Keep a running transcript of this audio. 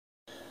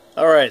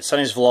Alright,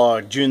 Sonny's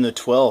vlog, June the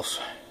 12th,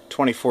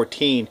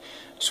 2014.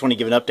 Just want to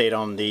give an update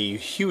on the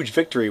huge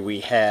victory we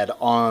had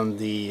on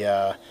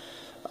the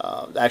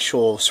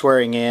actual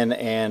swearing in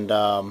and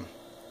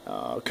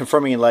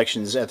confirming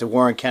elections at the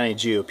Warren County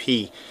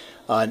GOP.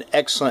 An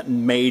excellent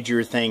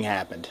major thing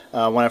happened.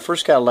 When I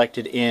first got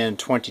elected in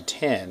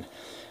 2010,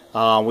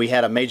 we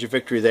had a major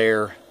victory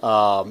there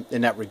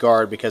in that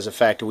regard because of the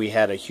fact that we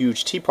had a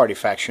huge Tea Party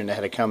faction that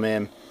had to come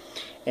in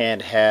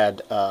and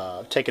had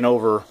taken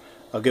over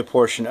a good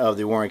portion of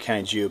the Warren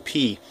County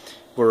GOP.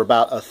 Were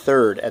about a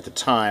third at the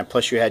time,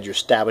 plus you had your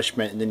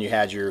establishment and then you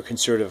had your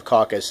conservative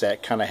caucus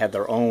that kind of had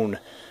their own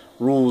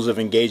rules of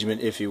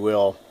engagement, if you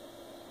will.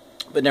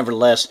 But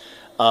nevertheless,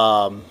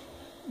 in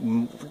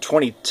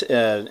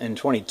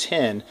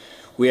 2010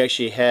 we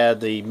actually had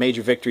the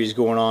major victories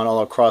going on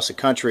all across the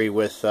country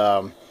with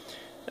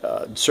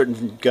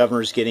certain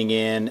governors getting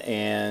in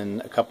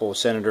and a couple of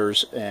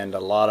senators and a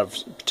lot of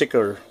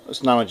particular,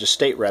 it's not only just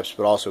state reps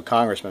but also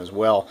congressmen as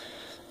well.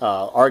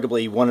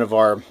 Arguably one of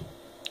our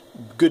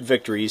good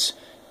victories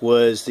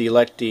was the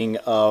electing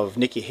of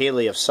Nikki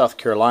Haley of South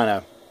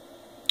Carolina,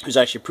 who's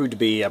actually proved to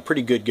be a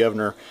pretty good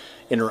governor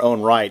in her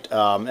own right.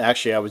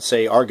 Actually, I would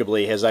say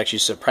arguably has actually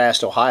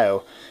surpassed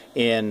Ohio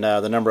in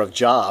the number of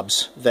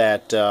jobs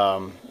that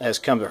has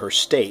come to her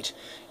state.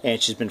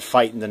 And she's been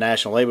fighting the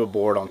National Labor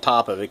Board on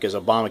top of it because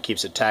Obama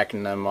keeps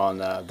attacking them on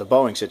the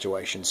Boeing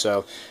situation.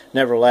 So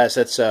nevertheless,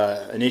 that's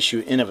an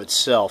issue in of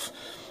itself.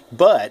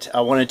 But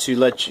I wanted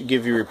to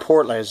give you a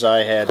report as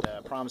I had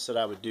promised that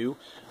I would do.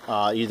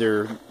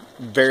 Either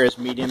various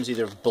mediums,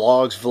 either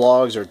blogs,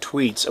 vlogs, or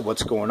tweets of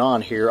what's going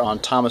on here on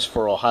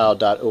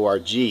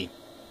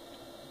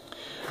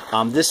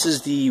thomasforohio.org. This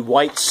is the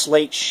white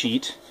slate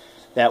sheet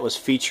that was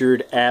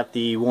featured at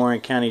the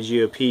Warren County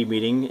GOP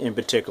meeting in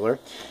particular.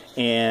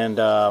 And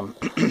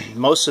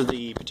most of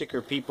the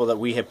particular people that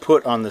we had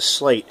put on the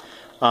slate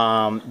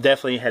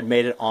definitely had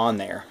made it on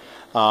there.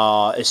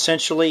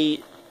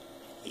 Essentially,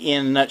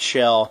 in a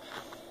nutshell,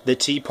 the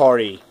Tea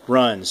Party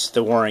runs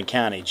the Warren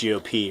County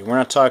GOP. We're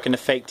not talking the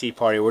fake Tea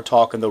Party, we're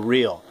talking the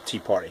real Tea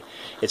Party.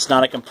 It's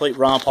not a complete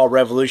Ron Paul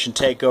revolution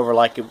takeover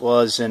like it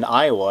was in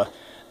Iowa.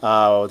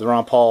 The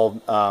Ron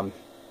Paul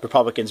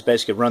Republicans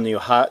basically run the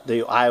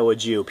Iowa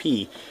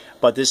GOP,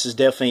 but this is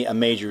definitely a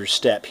major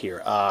step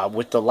here.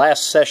 With the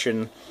last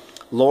session,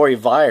 Lori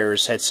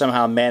Viers had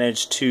somehow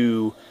managed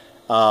to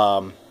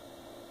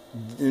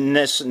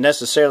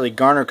necessarily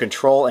garner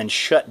control and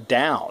shut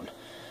down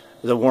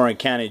the Warren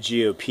County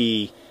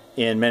GOP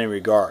in many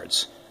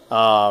regards.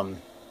 So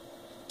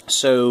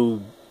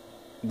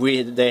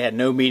they had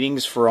no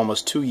meetings for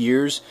almost 2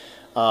 years.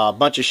 A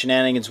bunch of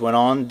shenanigans went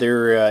on.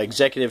 Their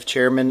executive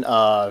chairman,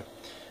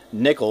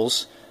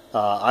 Nichols,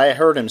 I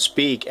heard him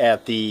speak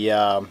at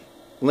the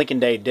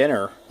Lincoln Day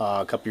dinner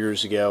a couple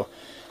years ago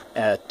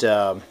at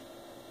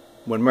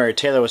when Mary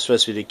Taylor was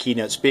supposed to be the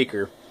keynote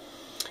speaker.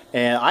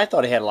 And I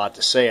thought he had a lot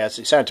to say. It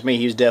sounded to me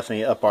he was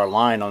definitely up our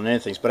line on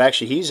anything. But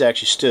actually, he's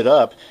actually stood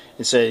up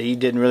and said he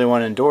didn't really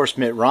want to endorse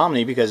Mitt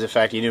Romney because, in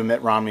fact, he knew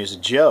Mitt Romney was a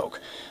joke.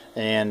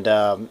 And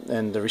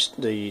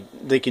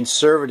the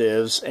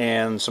conservatives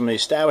and some of the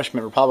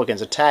establishment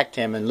Republicans attacked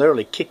him and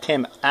literally kicked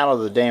him out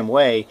of the damn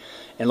way.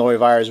 And Lori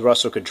Viers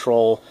wrestled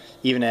control,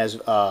 even as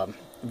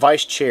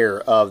vice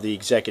chair of the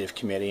executive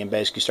committee, and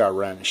basically started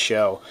running the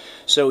show.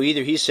 So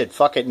either he said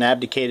fuck it and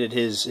abdicated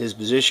his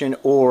position,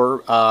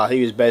 or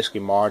he was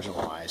basically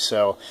marginalized.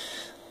 So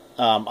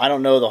I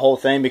don't know the whole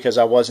thing because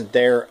I wasn't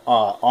there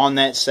on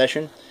that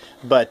session,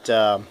 but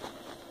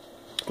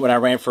when I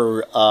ran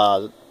for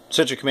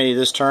Central Committee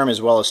this term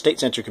as well as State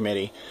Central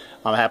Committee,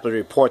 I'm happy to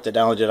report that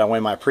not only did I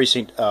win my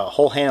precinct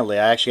whole-handedly,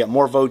 I actually got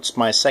more votes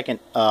my second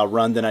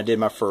run than I did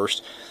my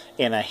first,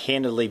 and I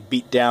handily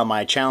beat down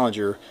my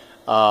challenger,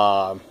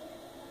 arguably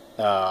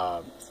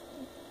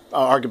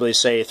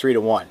say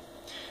 3-1.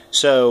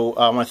 So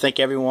I want to thank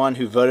everyone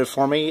who voted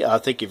for me.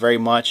 Thank you very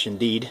much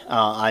indeed.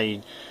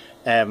 I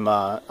am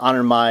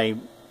honoring my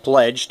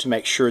pledge to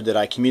make sure that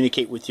I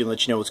communicate with you and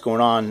let you know what's going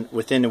on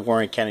within the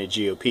Warren County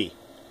GOP.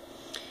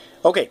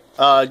 Okay,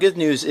 good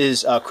news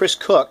is Chris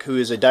Cook, who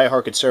is a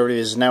diehard conservative,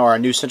 is now our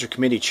new Central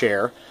Committee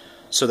chair,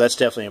 so that's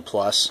definitely a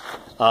plus.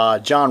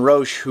 John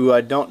Roche, who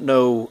I don't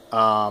know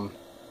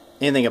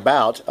anything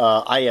about,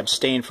 I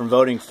abstain from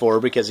voting for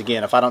because,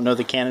 again, if I don't know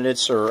the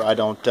candidates or I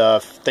don't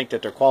think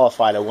that they're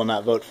qualified, I will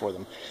not vote for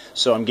them.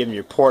 So I'm giving you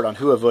a report on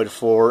who I voted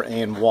for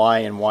and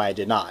why I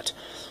did not.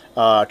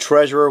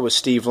 Treasurer was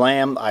Steve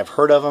Lamb. I've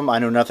heard of him. I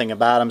know nothing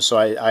about him, so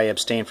I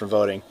abstain from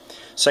voting.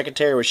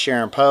 Secretary was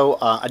Sharon Poe.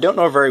 I don't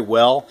know her very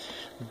well,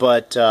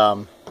 but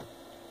I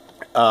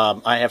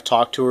have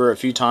talked to her a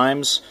few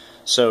times,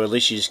 so at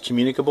least she's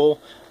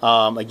communicable.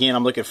 Again,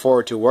 I'm looking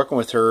forward to working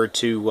with her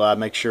to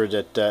make sure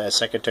that as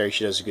Secretary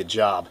she does a good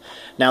job.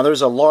 Now,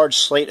 there's a large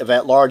slate of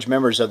at-large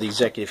members of the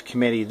Executive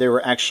Committee. There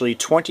were actually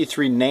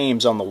 23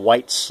 names on the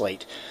white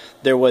slate.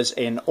 There was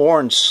an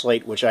orange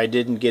slate, which I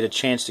didn't get a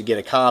chance to get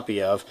a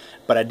copy of,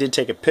 but I did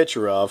take a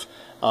picture of.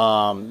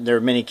 There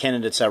were many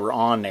candidates that were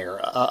on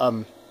there.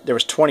 There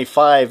was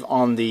 25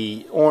 on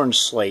the orange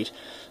slate,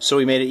 So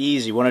we made it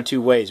easy, one of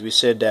two ways. We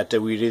said that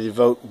we'd either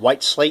vote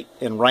white slate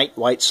and write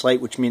white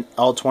slate, which means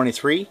all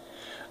 23.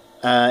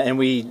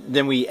 And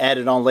then we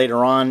added on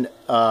later on,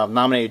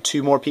 nominated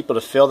 2 more people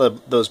to fill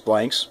those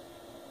blanks.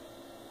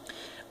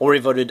 Or we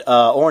voted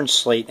orange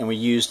slate, and we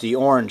used the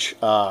orange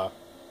for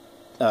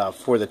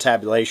the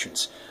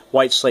tabulations.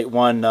 White slate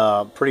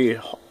won pretty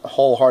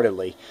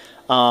wholeheartedly.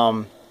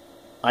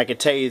 I could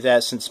tell you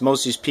that since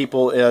most of these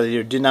people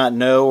either did not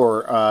know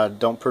or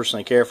don't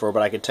personally care for,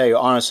 but I could tell you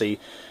honestly,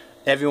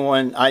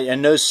 everyone, I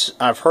know,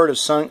 I've heard of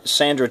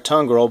Sandra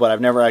Tungirl, but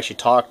I've never actually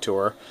talked to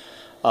her.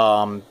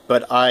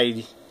 But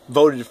I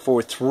voted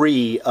for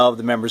 3 of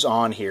the members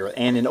on here,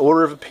 and in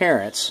order of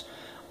appearance,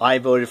 I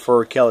voted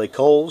for Kelly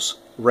Coles,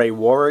 Ray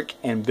Warwick,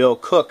 and Bill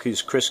Cook,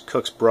 who's Chris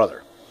Cook's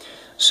brother.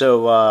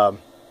 So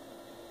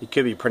it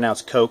could be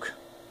pronounced Coke,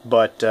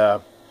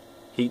 but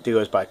he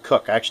goes by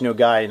Cook. I actually know a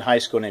guy in high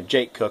school named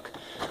Jake Cook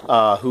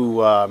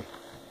who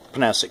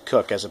pronounced it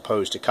Cook as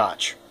opposed to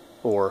Koch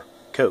or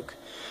Coke.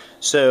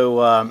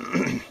 So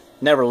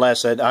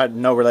nevertheless, I had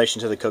no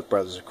relation to the Cook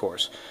brothers, of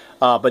course.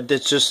 But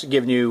that's just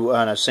giving you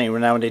an saying.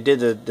 Now, when they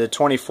did the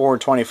 24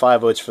 and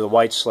 25 votes for the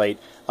white slate,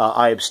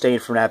 I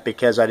abstained from that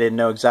because I didn't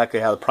know exactly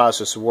how the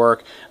process would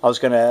work. I was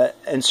going to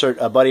insert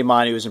a buddy of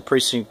mine who was in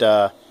precinct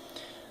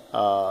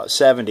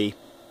 70,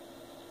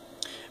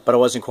 but I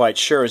wasn't quite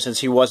sure. And since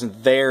he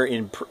wasn't there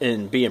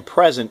in being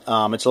present,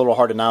 it's a little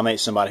hard to nominate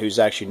somebody who's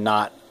actually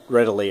not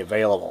readily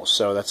available.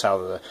 So that's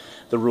how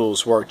the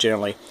rules work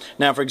generally.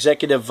 Now, for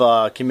executive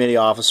committee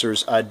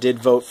officers, I did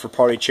vote for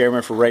party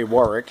chairman for Ray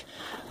Warwick.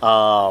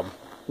 Now,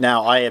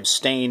 I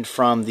abstained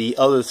from the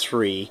other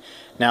 3.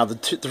 Now, the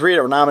 3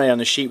 that were nominated on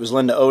the sheet was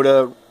Linda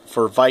Oda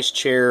for vice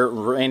chair,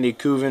 Randy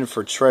Cooven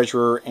for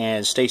treasurer,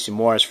 and Stacy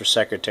Morris for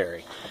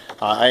secretary.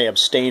 I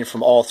abstained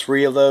from all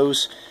 3 of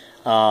those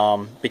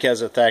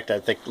because of the fact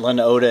I think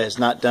Linda Oda has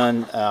not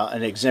done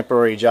an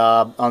exemplary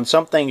job. On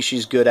some things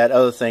she's good at,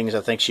 other things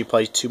I think she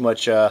plays too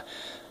much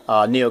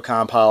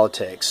neocon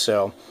politics.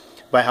 So,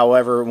 but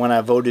however, when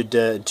I voted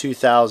in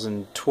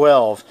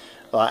 2012,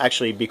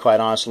 actually, to be quite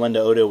honest,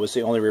 Linda Oda was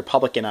the only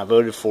Republican I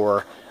voted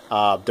for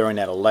during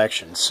that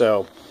election.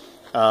 So,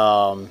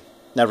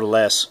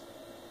 nevertheless,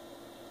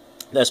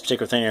 that's a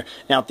particular thing here.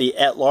 Now, the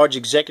at-large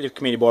executive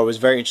committee board was a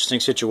very interesting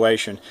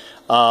situation.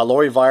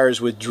 Lori Vyers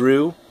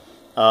withdrew.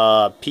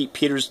 Pete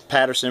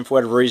Patterson, for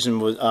whatever reason,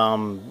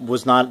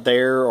 was not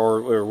there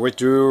or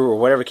withdrew or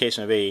whatever the case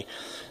may be.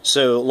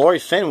 So Lori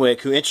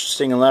Fenwick, who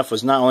interesting enough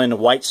was not only in the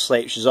white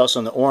slate, she's also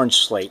in the orange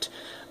slate.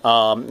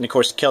 And of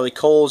course, Kelly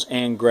Coles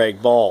and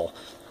Greg Ball.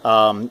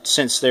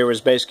 Since there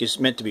was basically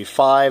meant to be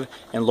 5,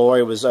 and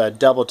Lori was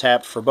double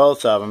tapped for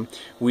both of them,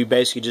 we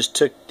basically just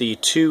took the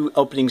 2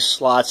 opening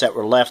slots that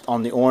were left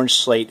on the orange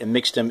slate and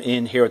mixed them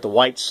in here at the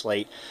white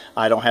slate.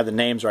 I don't have the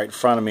names right in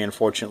front of me,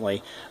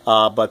 unfortunately,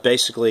 but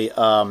basically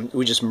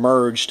we just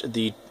merged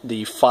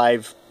the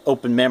 5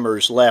 open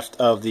members left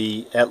of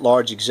the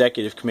at-large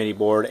executive committee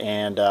board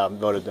and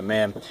voted them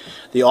in.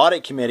 The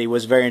audit committee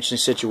was a very interesting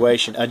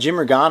situation. Jim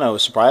Regano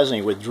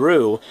surprisingly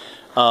withdrew.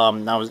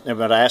 When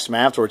I asked him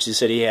afterwards, he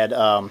said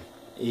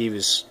he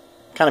was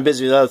kind of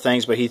busy with other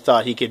things, but he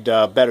thought he could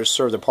better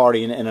serve the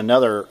party in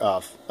another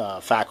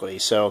faculty.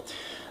 So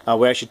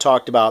we actually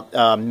talked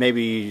about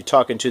maybe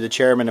talking to the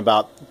chairman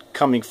about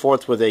coming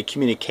forth with a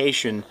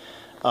communication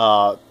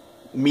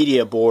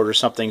media board or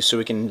something so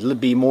we can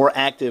be more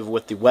active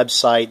with the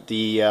website,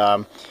 the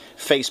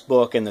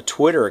Facebook, and the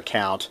Twitter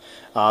account,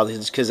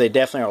 because they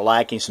definitely are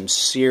lacking some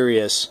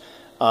serious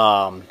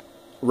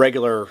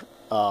regular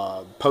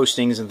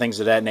postings and things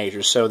of that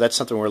nature. So that's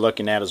something we're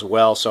looking at as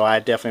well. So I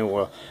definitely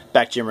will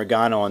back Jim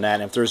Regano on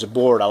that. And if there's a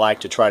board, I like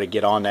to try to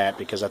get on that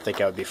because I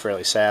think I would be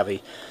fairly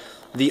savvy.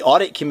 The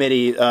audit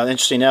committee,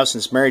 interesting enough,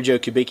 since Mary Jo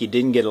Kubicki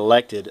didn't get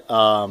elected,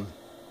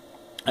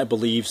 I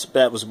believe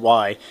that was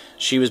why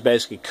she was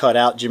basically cut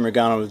out. Jim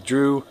Regano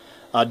withdrew.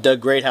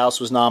 Doug Greathouse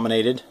was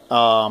nominated,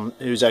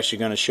 who's actually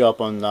going to show up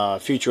on a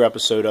future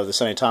episode of the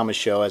Sonny Thomas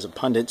Show as a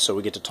pundit, so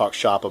we get to talk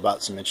shop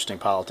about some interesting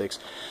politics.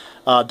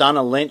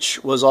 Donna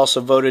Lynch was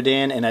also voted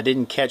in, and I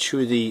didn't catch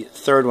who the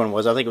 3rd one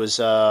was. I think it was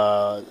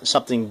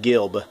something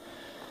Gilb.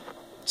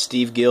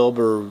 Steve Gilb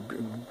or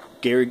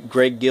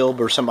Greg Gilb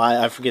or something.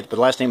 I forget, but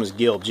the last name was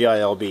Gilb,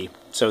 G-I-L-B.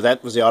 So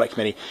that was the audit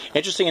committee.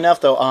 Interesting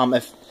enough, though,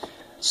 if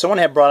someone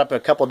had brought up a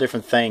couple of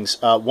different things.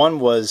 One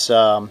was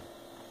on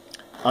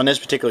this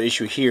particular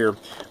issue here,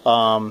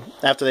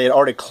 after they had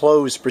already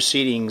closed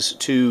proceedings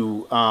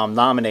to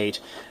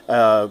nominate,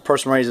 a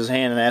person raised his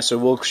hand and asked, so,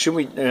 well, should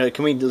we,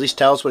 can we at least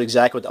tell us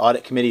exactly what the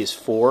audit committee is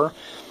for?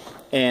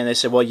 And they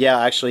said, well, yeah,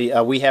 actually,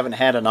 we haven't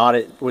had an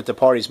audit with the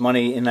party's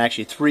money in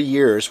actually 3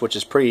 years, which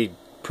is pretty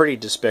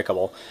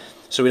despicable.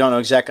 So we don't know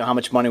exactly how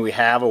much money we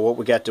have or what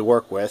we got to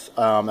work with.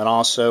 And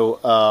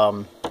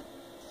also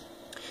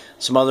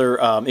some other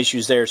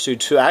issues there. So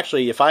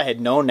actually, if I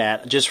had known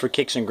that, just for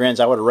kicks and grins,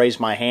 I would have raised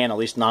my hand, at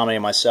least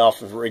nominated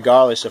myself.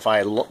 Regardless if I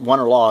had won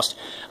or lost,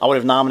 I would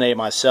have nominated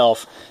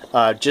myself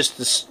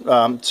just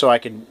so I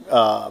could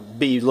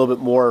be a little bit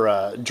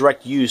more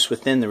direct use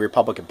within the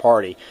Republican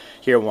Party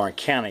here in Warren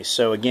County.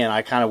 So again,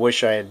 I kind of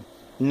wish I had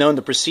known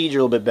the procedure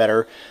a little bit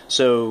better.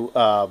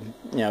 So,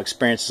 you know,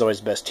 experience is always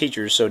the best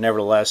teacher. So,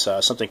 nevertheless,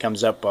 something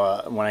comes up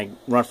when I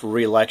run for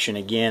re-election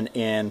again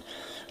in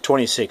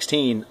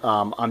 2016,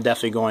 I'm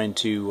definitely going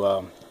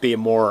to be a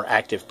more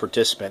active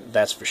participant,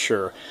 that's for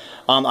sure.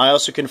 I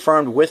also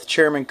confirmed with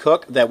Chairman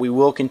Cook that we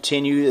will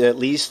continue at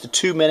least the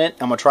 2-minute.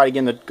 I'm going to try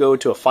again to go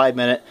to a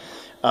 5-minute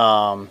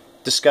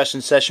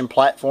discussion session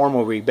platform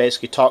where we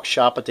basically talk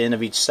shop at the end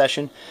of each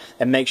session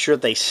and make sure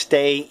that they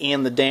stay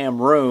in the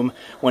damn room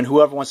when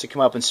whoever wants to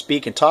come up and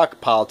speak and talk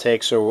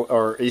politics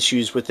or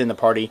issues within the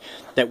party,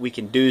 that we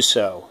can do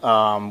so.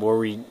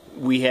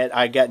 Where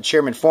I got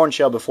Chairman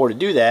Fornshell before to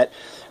do that.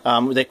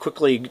 They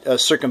quickly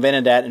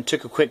circumvented that and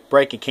took a quick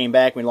break and came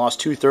back. We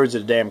lost 2/3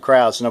 of the damn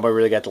crowd, so nobody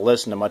really got to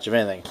listen to much of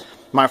anything.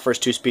 My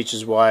first 2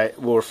 speeches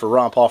were for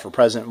Ron Paul for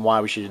president and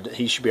why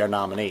he should be our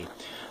nominee.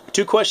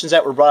 2 questions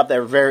that were brought up that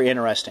were very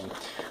interesting.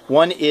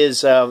 One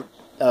is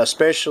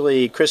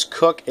especially Chris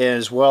Cook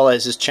as well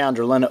as his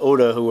challenger Lena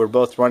Oda, who were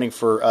both running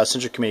for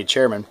Central Committee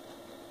chairman,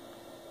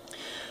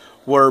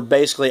 were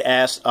basically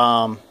asked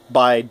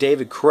by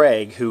David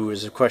Craig, who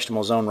is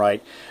questionable in his own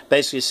right,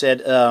 basically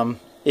said,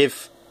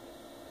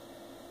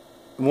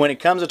 when it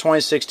comes to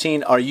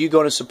 2016, are you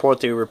going to support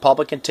the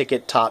Republican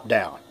ticket top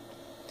down?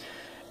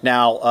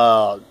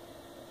 Now,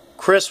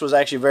 Chris was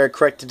actually very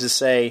correct to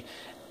say,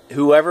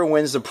 whoever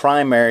wins the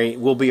primary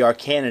will be our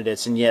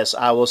candidates, and yes,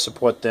 I will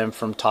support them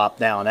from top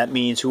down. That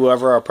means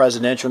whoever our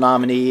presidential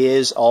nominee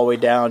is, all the way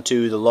down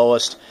to the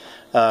lowest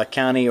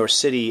county or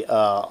city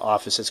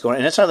office that's going.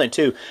 And that's another thing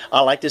too.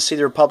 I like to see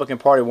the Republican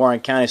Party of Warren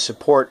County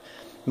support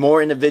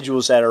more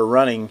individuals that are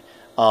running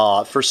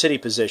for city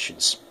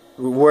positions,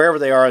 wherever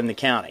they are in the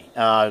county.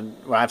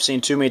 I've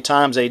seen too many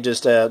times they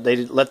just they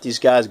let these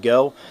guys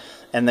go,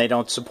 and they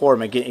don't support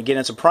them. Again,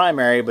 it's a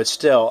primary, but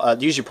still,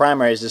 usually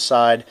primaries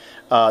decide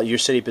your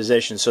city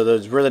position, so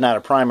there's really not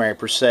a primary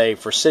per se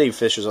for city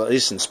officials, at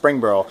least in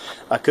Springboro.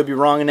 I could be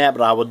wrong in that,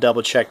 but I will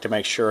double check to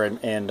make sure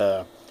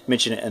and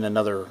mention it in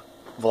another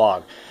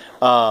vlog.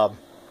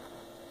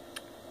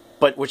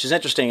 But which is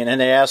interesting, and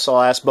they also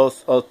asked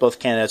both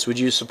candidates, would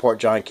you support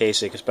John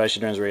Kasich, especially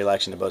during his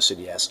re-election? They both said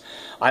yes.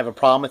 I have a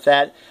problem with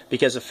that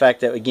because of the fact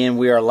that, again,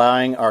 we are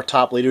allowing our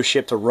top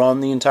leadership to run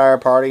the entire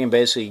party and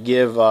basically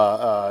give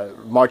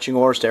marching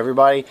orders to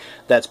everybody.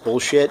 That's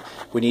bullshit.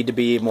 We need to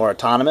be more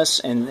autonomous,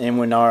 and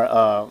when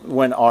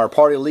our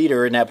party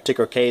leader, in that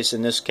particular case,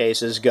 in this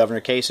case is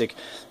Governor Kasich,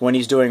 when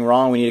he's doing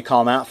wrong, we need to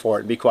call him out for it.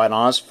 And be quite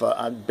honest,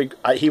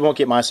 he won't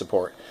get my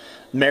support.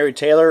 Mary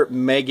Taylor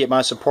may get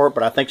my support,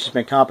 but I think she's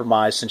been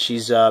compromised since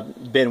she's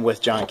been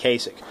with John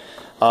Kasich.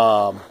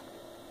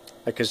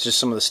 Because just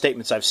some of the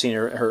statements I've seen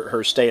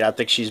her state, I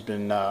think she's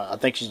been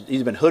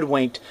either been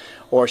hoodwinked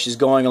or she's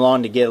going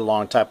along to get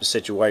along type of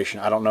situation.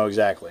 I don't know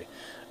exactly.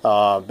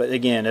 But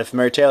again, if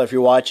Mary Taylor, if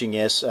you're watching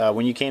this,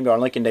 when you came to our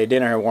Lincoln Day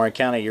dinner in Warren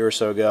County a year or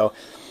so ago,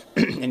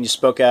 and you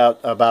spoke out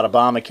about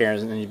Obamacare,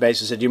 and you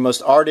basically said, "You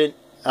most ardent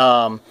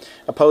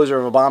opposer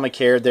of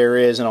Obamacare there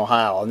is in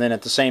Ohio," and then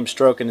at the same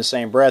stroke, in the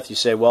same breath, you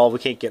said, "Well, we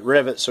can't get rid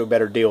of it, so we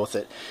better deal with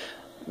it."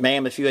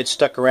 Ma'am, if you had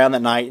stuck around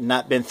that night and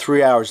not been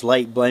 3 hours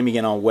late blaming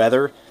it on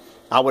weather,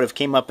 I would have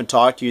came up and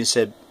talked to you and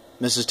said,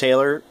 "Mrs.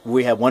 Taylor,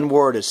 we have one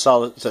word to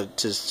settle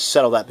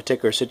that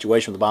particular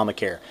situation with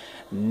Obamacare: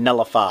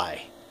 nullify."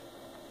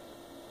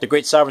 The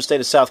great sovereign state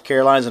of South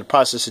Carolina is in the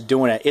process of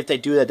doing that. If they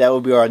do that, that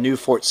will be our new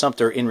Fort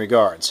Sumter in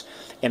regards.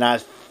 And I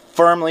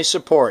firmly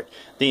support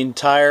the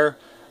entire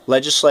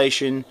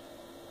legislation,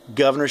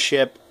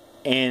 governorship,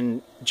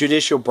 and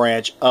judicial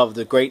branch of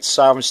the great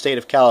sovereign state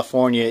of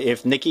California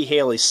if Nikki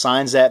Haley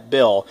signs that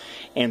bill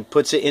and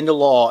puts it into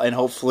law, and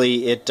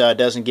hopefully it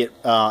doesn't get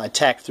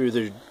attacked through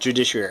the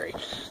judiciary.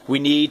 We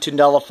need to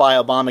nullify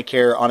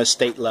Obamacare on a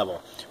state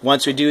level.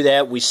 Once we do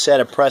that, we set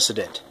a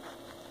precedent,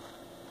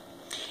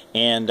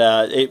 and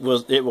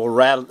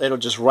it'll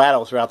just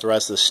rattle throughout the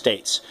rest of the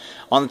states.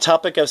 On the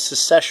topic of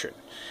secession,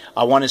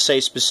 I want to say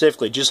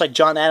specifically, just like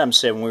John Adams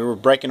said when we were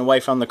breaking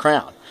away from the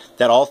crown,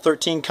 that all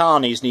 13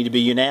 colonies need to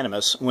be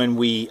unanimous when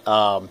we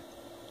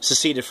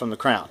seceded from the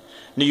crown.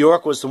 New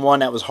York was the one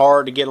that was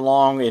hard to get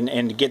along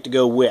and to get to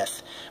go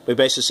with. We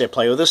basically said,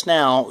 play with us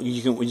now,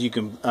 you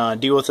can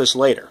deal with us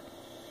later.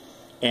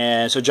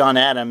 And so John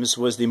Adams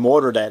was the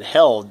mortar that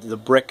held the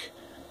brick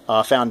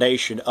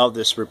foundation of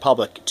this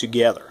republic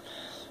together.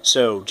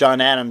 So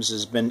John Adams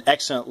has been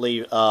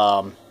excellently...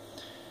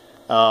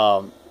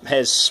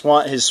 his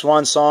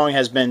swan song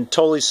has been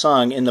totally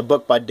sung in the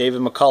book by David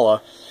McCullough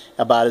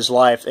about his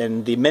life,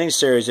 and the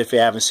miniseries, if you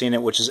haven't seen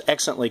it, which is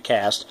excellently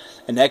cast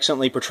and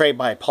excellently portrayed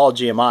by Paul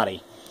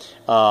Giamatti,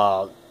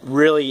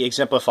 really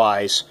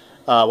exemplifies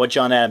what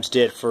John Adams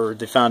did for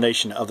the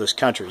foundation of this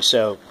country.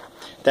 So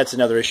that's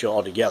another issue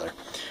altogether.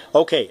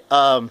 Okay,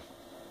 another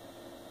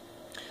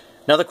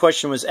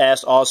question was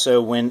asked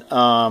also when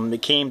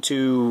it came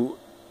to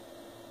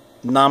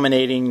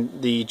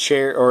nominating the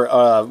chair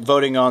or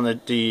voting on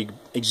the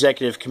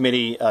executive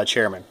committee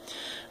chairman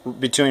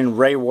between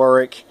Ray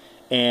Warwick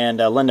and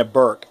Linda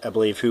Burke, I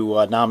believe,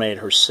 who nominated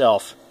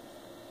herself.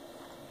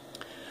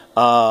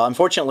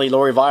 Unfortunately,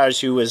 Lori Vires,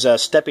 who was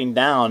stepping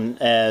down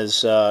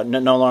as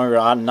no longer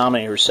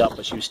nominating herself,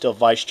 but she was still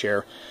vice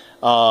chair,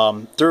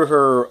 threw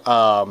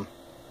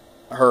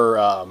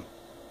her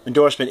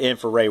endorsement in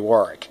for Ray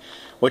Warwick,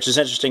 which is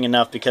interesting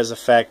enough because of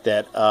the fact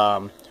that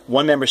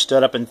one member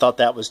stood up and thought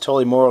that was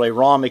totally morally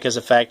wrong because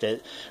of the fact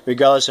that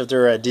regardless if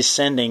they're a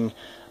descending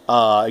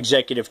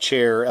executive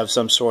chair of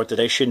some sort, that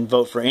they shouldn't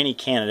vote for any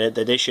candidate,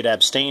 that they should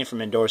abstain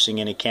from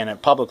endorsing any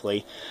candidate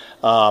publicly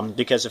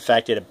because of the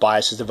fact that it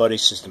biases the voting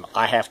system.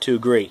 I have to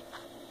agree,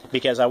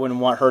 because I wouldn't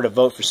want her to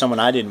vote for someone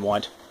I didn't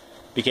want,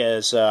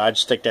 because I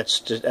just think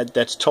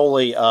that's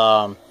totally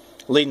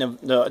leading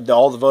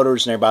all the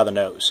voters and everybody by the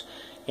nose.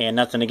 And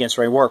nothing against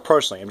Ray Warwick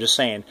personally. I'm just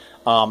saying,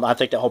 I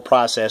think that whole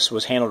process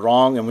was handled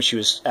wrong, and when she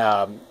was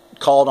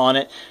called on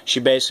it, she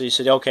basically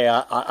said, okay,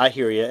 I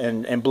hear you,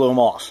 and blew him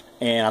off.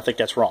 And I think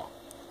that's wrong.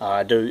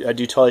 I do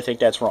totally think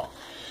that's wrong.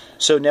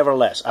 So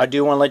nevertheless, I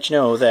do want to let you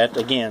know that,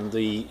 again,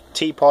 the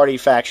Tea Party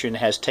faction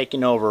has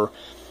taken over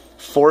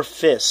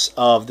 4/5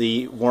 of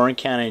the Warren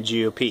County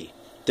GOP.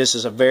 This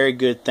is a very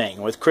good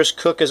thing. With Chris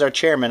Cook as our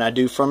chairman, I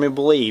do firmly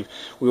believe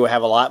we will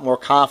have a lot more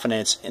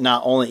confidence,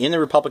 not only in the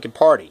Republican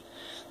Party,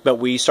 but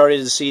we started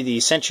to see the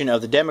ascension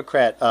of the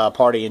Democrat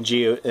Party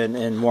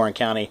in Warren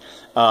County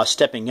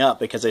stepping up,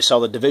 because they saw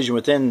the division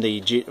within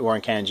the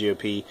Warren County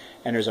GOP,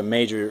 and there's a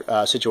major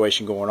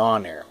situation going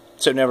on there.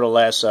 So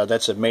nevertheless,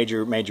 that's a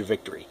major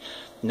victory.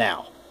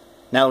 Now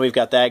that we've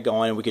got that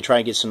going, and we can try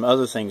and get some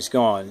other things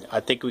going, I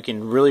think we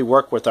can really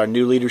work with our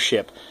new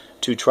leadership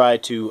to try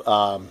to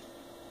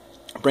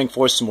bring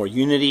forth some more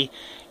unity.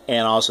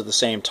 And also at the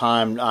same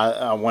time,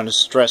 I want to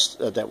stress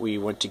that we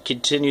want to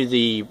continue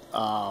the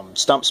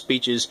stump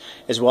speeches,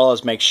 as well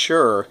as make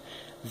sure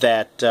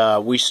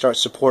that we start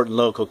supporting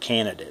local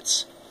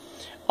candidates.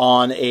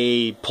 On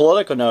a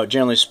political note,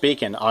 generally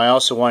speaking, I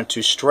also want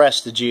to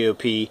stress the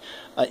GOP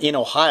in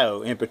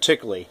Ohio in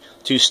particular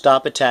to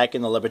stop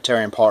attacking the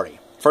Libertarian Party.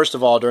 First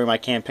of all, during my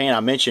campaign, I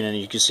mentioned, and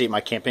you can see it in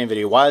my campaign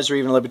video, why is there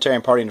even a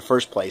Libertarian Party in the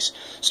first place?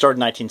 Started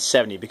in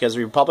 1970, because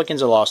the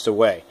Republicans have lost their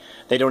way.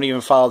 They don't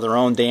even follow their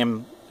own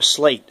damn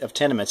slate of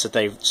tenements that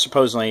they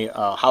supposedly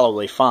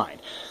hollowly find.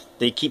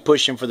 They keep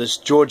pushing for this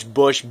George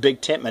Bush big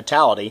tent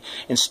mentality.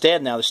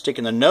 Instead, now they're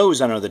sticking their nose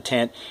under the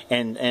tent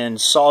and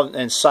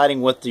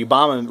siding with the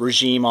Obama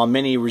regime on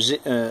many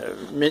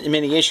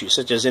issues,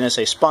 such as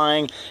NSA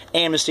spying,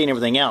 amnesty, and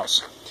everything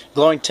else.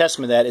 Glowing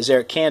testament of that is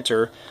Eric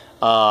Cantor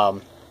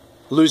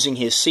losing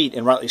his seat,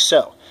 and rightly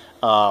so.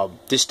 The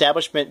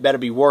establishment better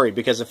be worried,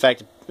 because of the fact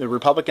that the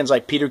Republicans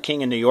like Peter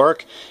King in New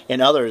York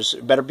and others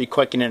better be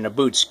quickening in their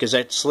boots, because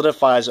that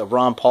solidifies a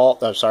Rand Paul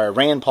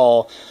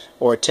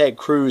or a Ted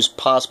Cruz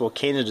possible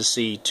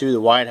candidacy to the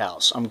White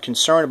House. I'm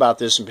concerned about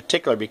this in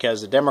particular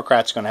because the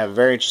Democrats are going to have a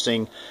very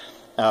interesting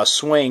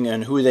swing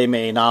in who they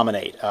may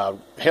nominate.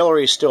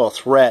 Hillary is still a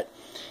threat,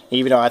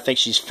 even though I think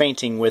she's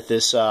fainting with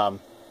this head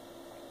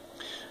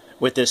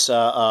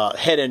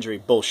injury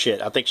bullshit.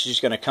 I think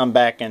she's going to come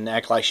back and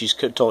act like she's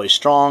totally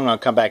strong,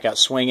 and come back out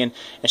swinging,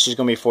 and she's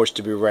going to be forced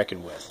to be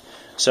reckoned with.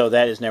 So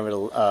that is never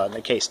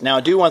the case. Now,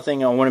 one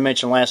thing I want to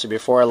mention lastly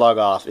before I log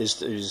off is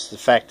the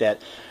fact that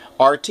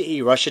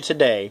RT, Russia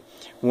Today,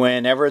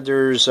 whenever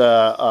there's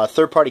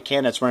third-party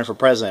candidates running for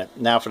president,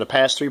 now for the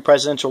past 3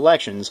 presidential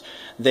elections,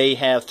 they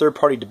have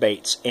third-party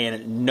debates,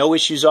 and no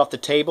issues off the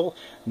table,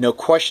 no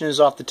question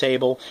is off the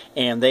table,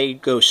 and they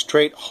go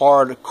straight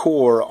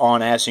hardcore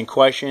on asking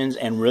questions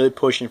and really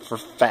pushing for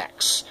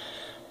facts.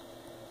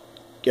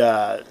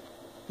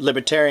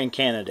 Libertarian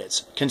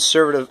candidates,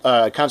 conservative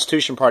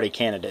Constitution Party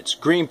candidates,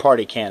 Green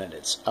Party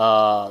candidates,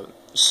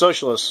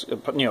 socialists,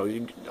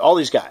 all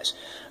these guys.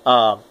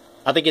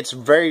 I think it's a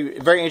very,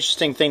 very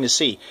interesting thing to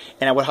see,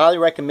 and I would highly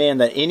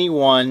recommend that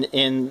anyone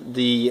in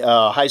the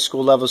high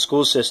school level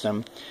school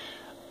system,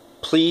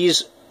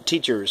 please,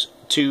 teachers,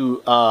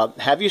 to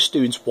have your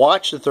students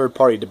watch the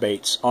third-party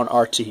debates on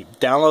RT.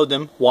 Download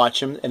them, watch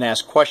them, and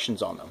ask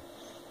questions on them.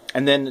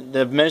 And then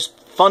the most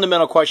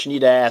fundamental question you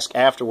need to ask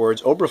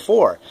afterwards or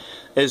before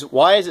is,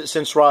 why is it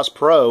since Ross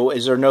Perot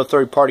is there no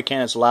third-party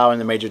candidates allowed in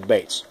the major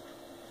debates?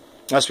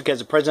 That's because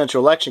the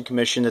Presidential Election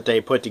Commission that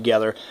they put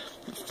together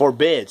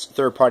forbids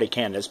third-party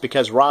candidates,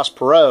 because Ross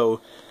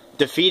Perot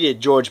defeated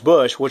George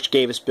Bush, which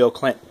gave us Bill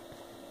Clinton.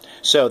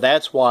 So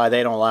that's why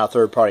they don't allow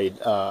third-party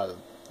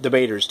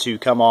debaters to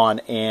come on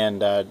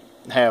and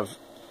have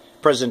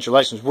presidential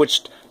elections,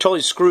 which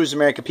totally screws the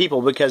American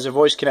people, because their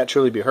voice cannot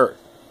truly be heard.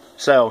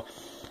 So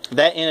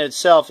that in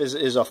itself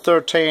is a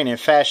authoritarian and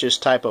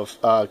fascist type of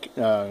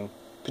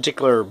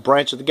particular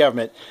branch of the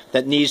government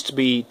that needs to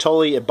be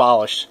totally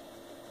abolished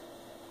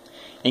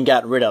and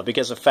gotten rid of,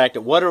 because of the fact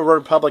that what are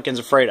Republicans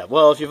afraid of?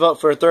 Well, if you vote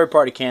for a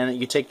third-party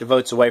candidate, you take the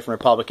votes away from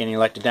Republican and you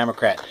elect a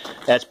Democrat.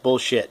 That's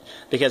bullshit.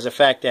 Because of the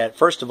fact that,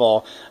 first of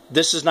all,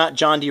 this is not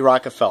John D.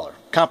 Rockefeller.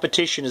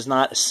 Competition is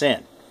not a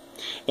sin.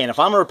 And if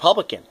I'm a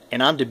Republican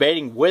and I'm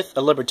debating with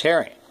a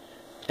Libertarian,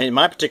 and in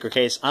my particular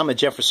case, I'm a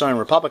Jeffersonian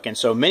Republican,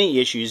 so many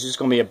issues it's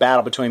going to be a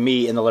battle between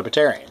me and the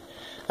Libertarian.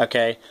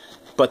 Okay?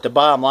 But the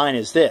bottom line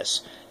is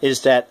this,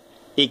 is that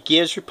it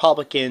gives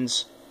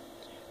Republicans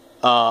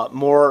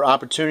more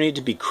opportunity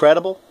to be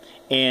credible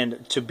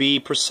and to be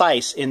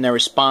precise in their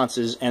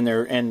responses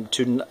and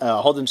to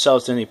hold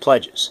themselves to any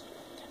pledges.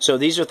 So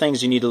these are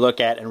things you need to look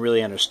at and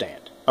really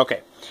understand.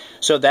 Okay,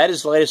 so that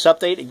is the latest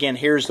update. Again,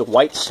 here's the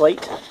white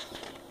slate,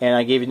 and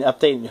I gave you an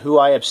update on who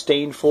I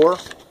abstained for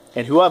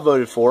and who I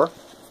voted for.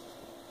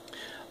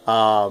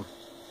 And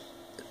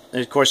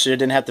of course, I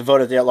didn't have to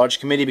vote at the at-large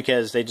committee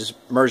because they just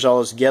merged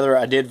all this together.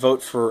 I did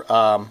vote for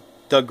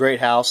Doug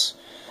Greathouse,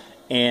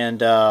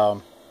 and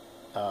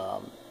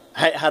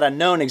had I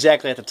known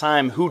exactly at the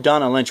time who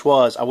Donna Lynch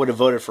was, I would have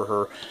voted for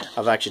her.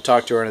 I've actually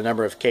talked to her on a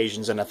number of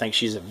occasions, and I think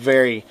she's a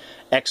very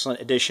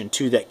excellent addition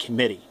to that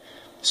committee.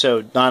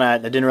 So, Donna, I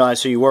didn't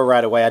realize who you were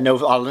right away. I know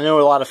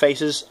a lot of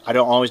faces. I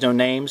don't always know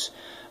names,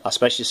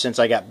 especially since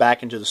I got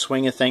back into the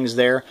swing of things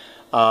there.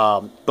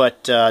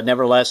 But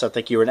nevertheless, I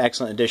think you were an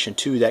excellent addition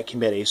to that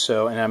committee.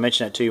 So, and I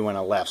mentioned that to you when I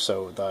left.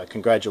 So,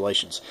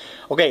 congratulations.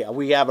 Okay,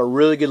 we have a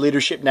really good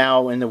leadership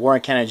now in the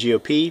Warren County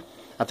GOP.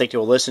 I think they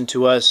will listen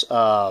to us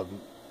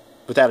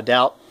without a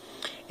doubt.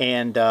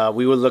 And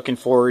we were looking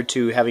forward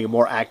to having a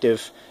more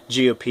active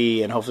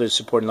GOP and hopefully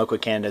supporting local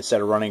candidates that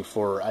are running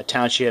for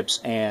townships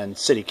and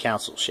city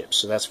councilships.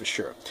 So that's for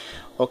sure.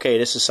 Okay,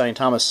 this is Sonny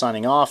Thomas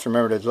signing off.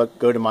 Remember to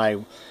go to my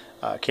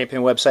campaign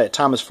website at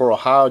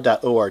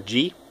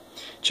thomasforohio.org.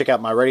 Check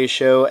out my radio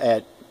show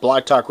at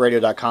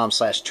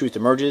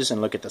blogtalkradio.com/truthtemerges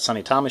and look at the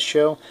Sonny Thomas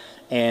Show.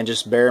 And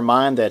just bear in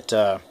mind that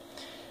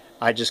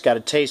I just got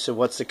a taste of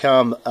what's to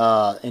come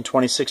in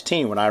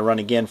 2016 when I run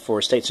again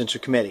for State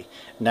Central Committee.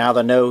 Now that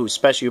I know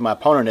especially who my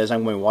opponent is,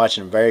 I'm going to be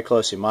watching him very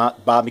closely.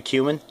 Bob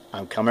McEwen,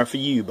 I'm coming for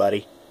you,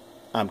 buddy.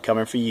 I'm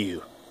coming for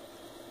you.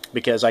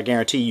 Because I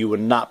guarantee you will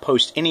not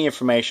post any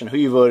information who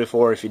you voted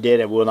for. If you did,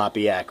 it will not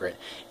be accurate.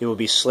 It will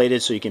be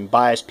slated so you can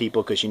bias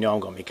people because you know I'm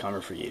going to be coming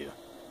for you.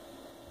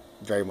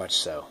 Very much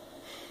so.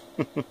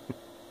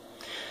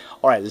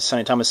 Alright, this is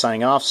Sonny Thomas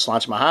signing off.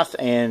 Sláinte Mahath,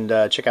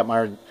 and check out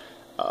my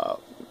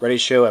radio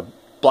show at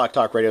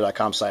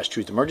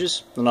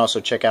blogtalkradio.com/truthtemerges. And also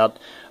check out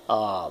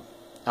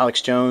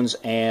Alex Jones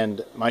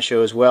and my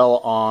show as well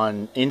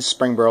in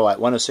Springboro at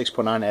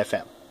 106.9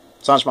 FM.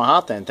 Sláinte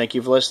Mahath, and thank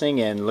you for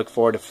listening, and look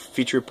forward to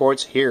future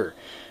reports here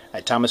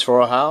at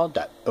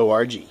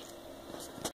thomasforohio.org.